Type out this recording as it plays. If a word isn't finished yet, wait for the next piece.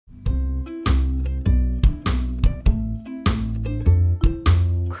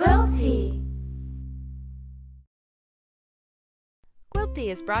Quilty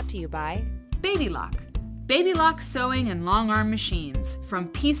is brought to you by Baby Lock. Baby Lock sewing and long arm machines. From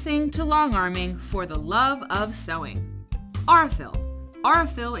piecing to long arming for the love of sewing. Aurifil.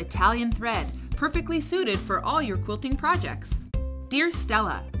 Aurifil Italian thread. Perfectly suited for all your quilting projects. Dear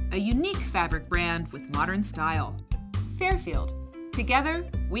Stella. A unique fabric brand with modern style. Fairfield. Together,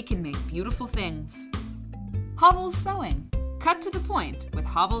 we can make beautiful things. Hovels Sewing. Cut to the point with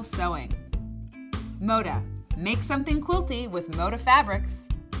Hovels Sewing. Moda. Make something quilty with Moda fabrics.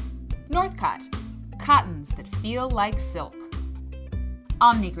 Northcott. Cottons that feel like silk.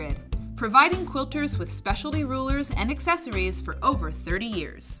 Omnigrid. Providing quilters with specialty rulers and accessories for over 30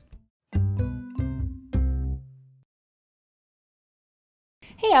 years.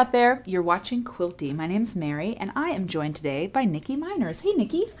 Hey out there, you're watching Quilty. My name's Mary, and I am joined today by Niki Miners. Hey,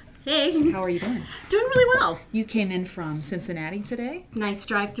 Niki. Hey. How are you doing? Doing really well. You came in from Cincinnati today. Nice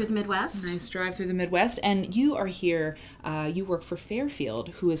drive through the Midwest. Nice drive through the Midwest. And you are here, you work for Fairfield,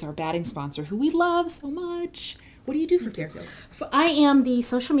 who is our batting sponsor, who we love so much. What do you do for Fairfield? I am the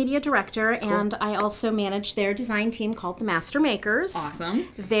social media director, and I also manage their design team called the Master Makers. Awesome.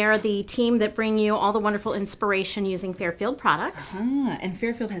 They're the team that bring you all the wonderful inspiration using Fairfield products. And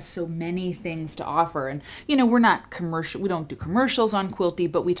Fairfield has so many things to offer. And, you know, we're not commercial, we don't do commercials on Quilty,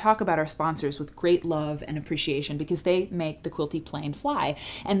 but we talk about our sponsors with great love and appreciation because they make the Quilty plane fly.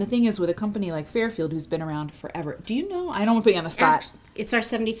 And the thing is, with a company like Fairfield, who's been around forever, do you know? I don't want to put you on the spot. It's our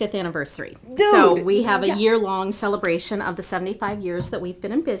 75th anniversary. Dude. So we have a year-long celebration of the 75 years that we've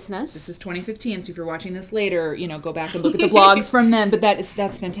been in business. This is 2015, so if you're watching this later, you know, go back and look at the blogs from then. But that's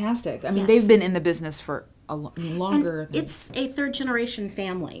fantastic. I mean, they've been in the business for a longer. It's a third-generation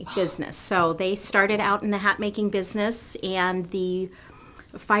family business. So they started out in the hat-making business, and the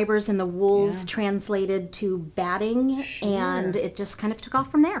fibers and the wools translated to batting, and it just kind of took off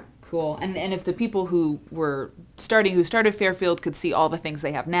from there. Cool. And if the people who started Fairfield could see all the things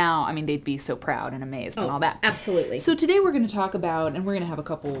they have now, I mean, they'd be so proud and amazed and all that. Absolutely. So today we're going to talk about, and we're going to have a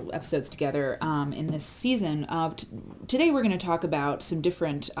couple episodes together in this season. Today we're going to talk about some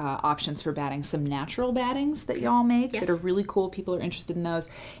different options for batting, some natural battings that y'all make that are really cool. People are interested in those.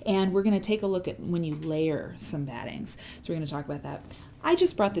 And we're going to take a look at when you layer some battings. So we're going to talk about that. I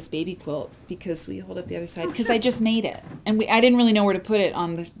just brought this baby quilt because we hold up the other side because I just made it, and I didn't really know where to put it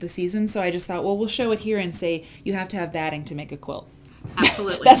on the season, so I just thought, well, we'll show it here and say you have to have batting to make a quilt.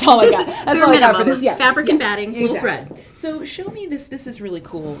 Absolutely. That's all I got. That's all I got for this. Yeah. Fabric and batting, wool thread. So show me this. This is really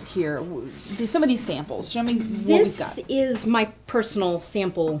cool here. Some of these samples. Show me what we've got. This is my personal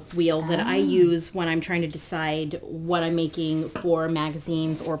sample wheel that I use when I'm trying to decide what I'm making for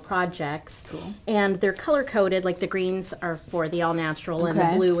magazines or projects. Cool. And they're color coded, like the greens are for the all natural and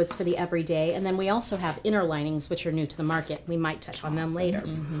the blue is for the everyday. And then we also have inner linings, which are new to the market. We might touch on them later.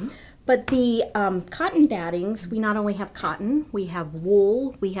 Mm-hmm. But the cotton battings, we not only have cotton, we have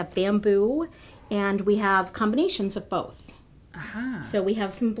wool, we have bamboo, and we have combinations of both. So we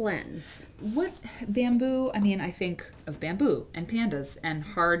have some blends. What bamboo? I mean, I think of bamboo and pandas and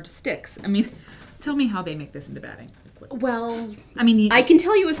hard sticks. I mean, tell me how they make this into batting. Well, I mean, I can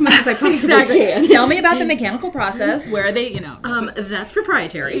tell you as much as I possibly can. Tell me about the mechanical process. Where are they, you know? That's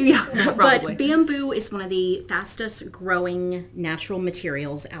proprietary. Yeah, probably. But bamboo is one of the fastest growing natural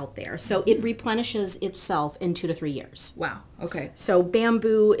materials out there. So it replenishes itself in 2 to 3 years. Wow. Okay. So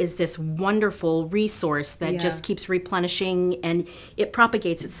bamboo is this wonderful resource that just keeps replenishing, and it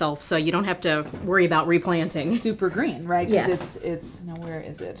propagates itself, so you don't have to worry about replanting. Super green, right? Yes. It's now where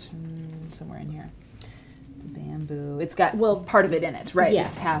is it? Somewhere in here. Bamboo. It's got part of it in it, right?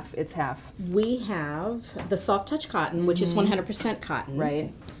 Yes. It's half. We have the soft touch cotton, which is 100% cotton.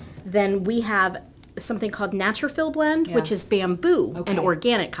 Right. Then we have something called Naturafil blend, which is bamboo and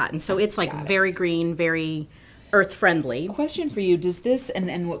organic cotton. So it's like very green, very earth friendly. Question for you, does this,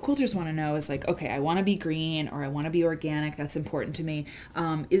 and what quilters want to know is like, okay, I want to be green or I want to be organic, that's important to me.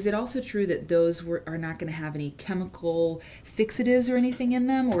 Is it also true that those are not going to have any chemical fixatives or anything in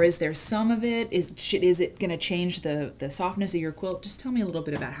them, or is there some of it? Is it going to change the softness of your quilt? Just tell me a little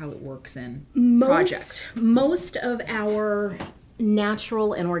bit about how it works in projects. Most of our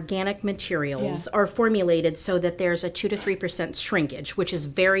natural and organic materials are formulated so that there's a 2 to 3% shrinkage, which is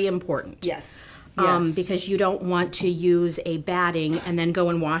very important. Yes. Because you don't want to use a batting and then go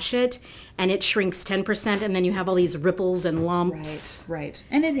and wash it, and it shrinks 10%, and then you have all these ripples and lumps. Right.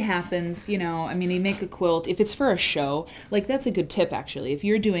 And it happens, you know, I mean, you make a quilt, if it's for a show, like that's a good tip actually. If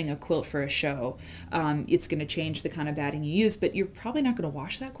you're doing a quilt for a show, it's going to change the kind of batting you use, but you're probably not going to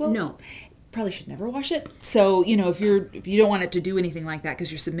wash that quilt. No. probably should never wash it. So, you know, if you don't want it to do anything like that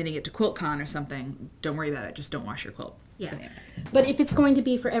because you're submitting it to QuiltCon or something, don't worry about it. Just don't wash your quilt. Yeah. But if it's going to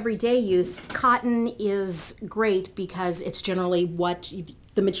be for everyday use, cotton is great because it's generally what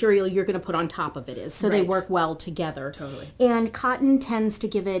the material you're going to put on top of it is. So they work well together. Totally. And cotton tends to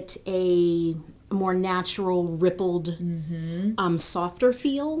give it a more natural, rippled, softer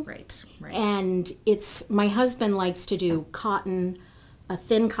feel. Right. And my husband likes to do a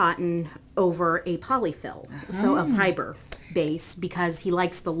thin cotton over a polyfill, so a fiber base, because he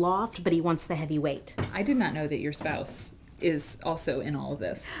likes the loft, but he wants the heavy weight. I did not know that your spouse is also in all of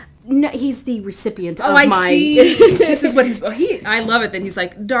this. No, he's the recipient of I see. This is what I love it that he's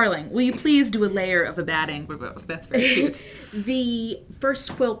like, darling, will you please do a layer of a batting? That's very cute. The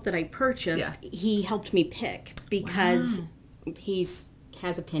first quilt that I purchased, he helped me pick because he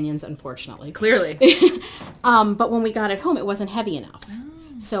has opinions, unfortunately. Clearly. But when we got it home, it wasn't heavy enough.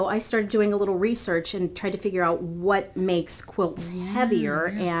 So I started doing a little research and tried to figure out what makes quilts heavier.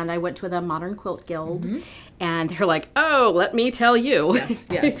 And I went to the Modern Quilt Guild, and they're like, "Oh, let me tell you."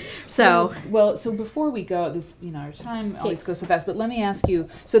 Yes. So before we go, our time always goes so fast. But let me ask you.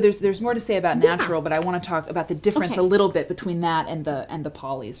 So there's more to say about natural, but I want to talk about the difference a little bit between that and the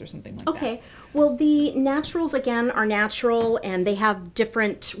polys or something like that. Okay. Well, the naturals again are natural, and they have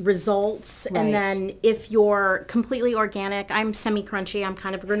different results. Right. And then if you're completely organic, I'm semi-crunchy. I'm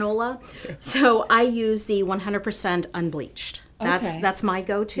kind of granola, so I use the 100% unbleached. That's my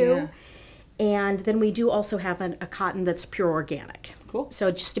go-to. Yeah. And then we do also have a cotton that's pure organic. Cool.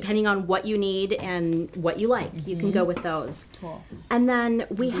 So just depending on what you need and what you like, you can go with those. Cool. And then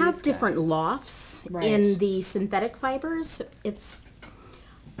we have different lofts in the synthetic fibers. It's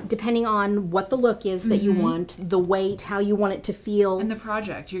depending on what the look is that you want, the weight, how you want it to feel. And the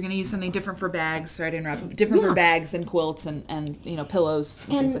project. You're going to use something different for bags, sorry to interrupt, different for bags than quilts and pillows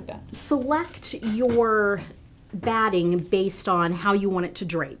and things like that. Select your batting based on how you want it to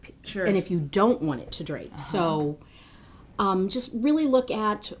drape. Sure. And if you don't want it to drape. So just really look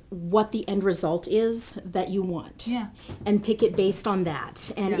at what the end result is that you want. Yeah. And pick it based on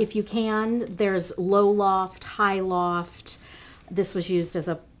that. And if you can, there's low loft, high loft. This was used as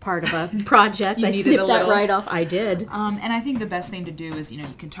a part of a project. I snipped that right off. I did. And I think the best thing to do is, you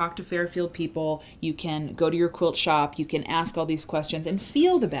can talk to Fairfield people, you can go to your quilt shop, you can ask all these questions and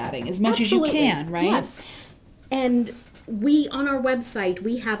feel the batting as much as you can, right? Yes. And on our website,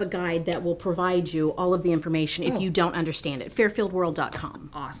 we have a guide that will provide you all of the information if you don't understand it. Fairfieldworld.com.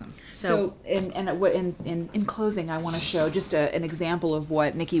 Awesome. So in closing, I want to show just an example of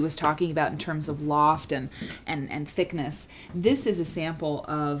what Niki was talking about in terms of loft and thickness. This is a sample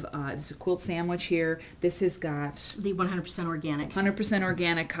of it's a quilt sandwich here. This has got the 100% organic. 100%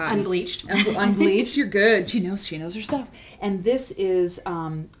 organic cotton. Unbleached. Unbleached. You're good. She knows her stuff. And this is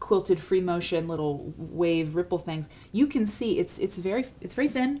quilted free motion little wave ripple things. You can see it's very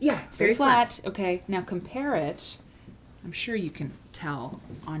thin. Yeah, it's very flat. Okay, now compare it. I'm sure you can tell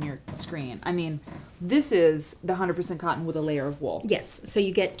on your screen. I mean, this is the 100% cotton with a layer of wool. Yes, so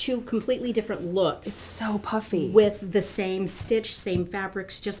you get two completely different looks. It's so puffy. With the same stitch, same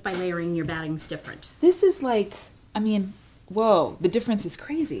fabrics, just by layering your battings different. This is like, whoa, the difference is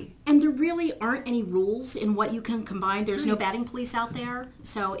crazy. And there really aren't any rules in what you can combine. There's no batting police out there,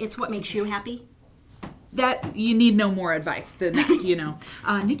 so it's what makes you happy. That you need no more advice than that,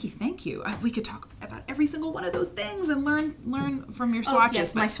 Niki, thank you. We could talk about every single one of those things and learn from your swatches.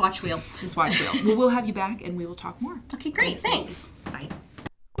 Yes, my swatch wheel. The swatch wheel. Well, we'll have you back and we will talk more. Okay, great. Thanks. Bye.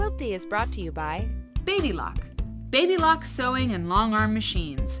 Quilty is brought to you by Baby Lock. Baby Lock sewing and long arm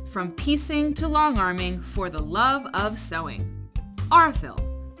machines. From piecing to long arming for the love of sewing.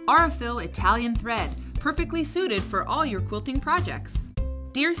 Aurifil Italian thread. Perfectly suited for all your quilting projects.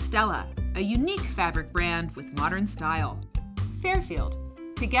 Dear Stella. A unique fabric brand with modern style. Fairfield.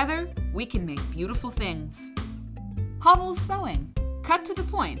 Together, we can make beautiful things. Hovels Sewing. Cut to the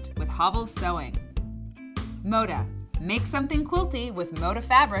point with Hovels Sewing. Moda. Make something quilty with Moda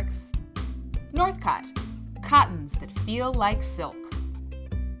fabrics. Northcott. Cottons that feel like silk.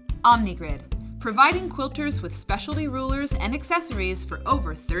 Omnigrid. Providing quilters with specialty rulers and accessories for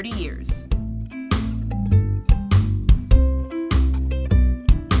over 30 years.